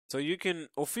So you can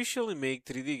officially make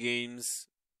 3D games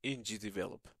in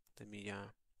Gdevelop. Let me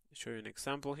show you an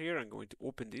example here. I'm going to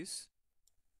open this.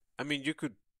 I mean, you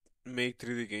could make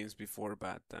 3D games before,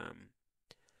 but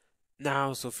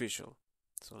now it's official.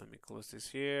 So let me close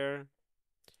this here.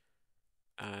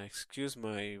 Excuse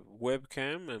my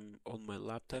webcam. I'm on my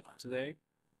laptop today.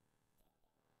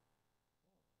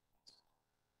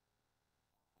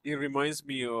 It reminds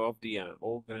me of the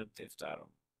old Grand Theft Auto.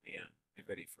 Yeah, the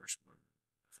very first one.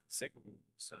 The second one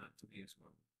was 2 years ago.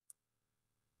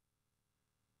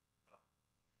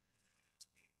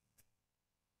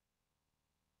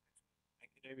 I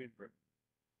can even remember,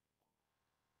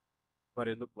 but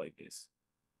it looked like this.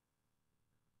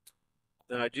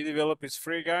 Gdevelop is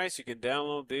free, guys. You can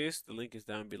download this. The link is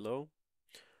down below.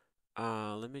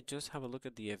 Let me just have a look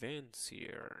at the events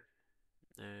here.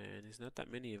 And there's not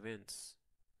that many events.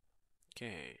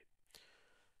 Okay.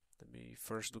 Let me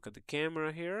first look at the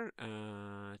camera here.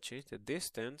 Change the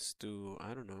distance to,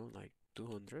 I don't know, like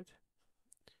 200.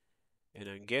 And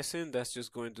I'm guessing that's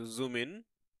just going to zoom in.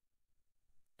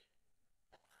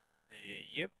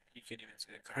 Yep, you can't even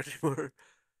see the card anymore.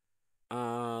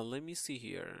 Let me see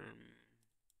here.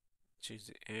 Change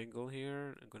the angle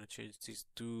here. I'm gonna change this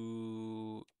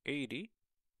to 80.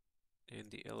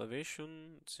 And the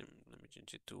elevation, let me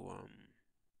change it to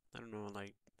I don't know,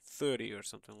 like 30 or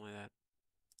something like that.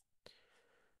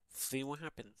 See what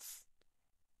happens.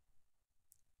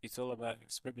 It's all about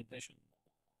experimentation.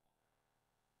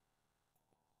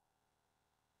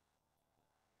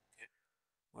 Okay.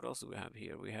 What else do we have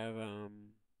here? We have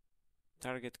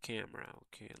target camera.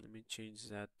 Okay, let me change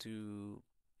that to,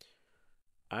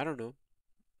 I don't know,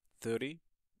 30.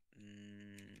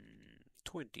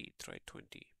 20. Try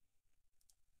 20.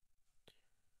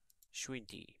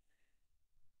 20.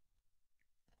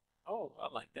 Oh, I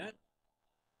like that.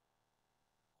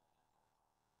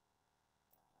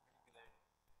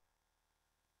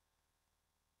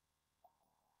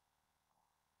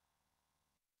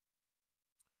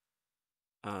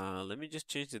 Let me just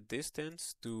change the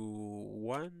distance to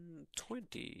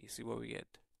 120. See what we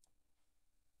get.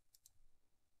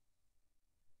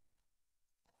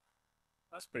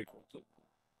 That's pretty cool too.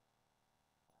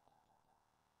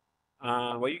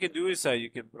 What you can do is you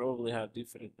can probably have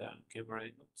different camera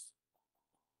angles.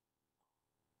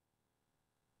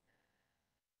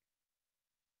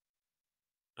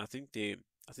 I think the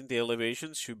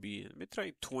elevations should be. Let me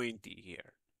try 20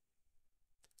 here.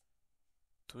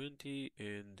 20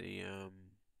 and the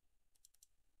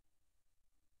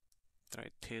try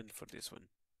 10 for this one.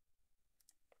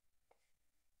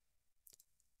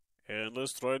 And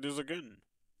let's try this again.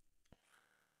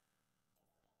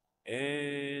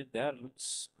 And that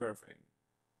looks perfect.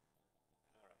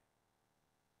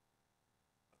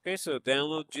 Okay, so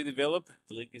download Gdevelop.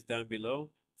 The link is down below.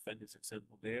 Find this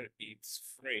example there. It's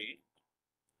free,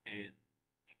 and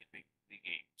you can make the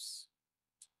games.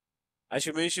 I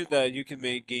should mention that you can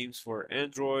make games for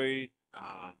Android,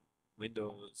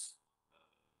 Windows,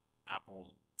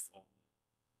 Apple phone,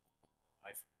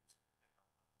 iPhone.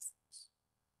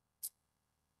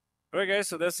 Alright, guys,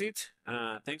 so that's it.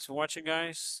 Thanks for watching,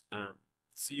 guys.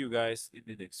 See you guys in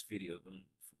the next video. Don't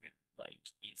forget to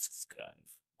like and subscribe.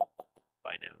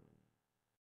 Bye now.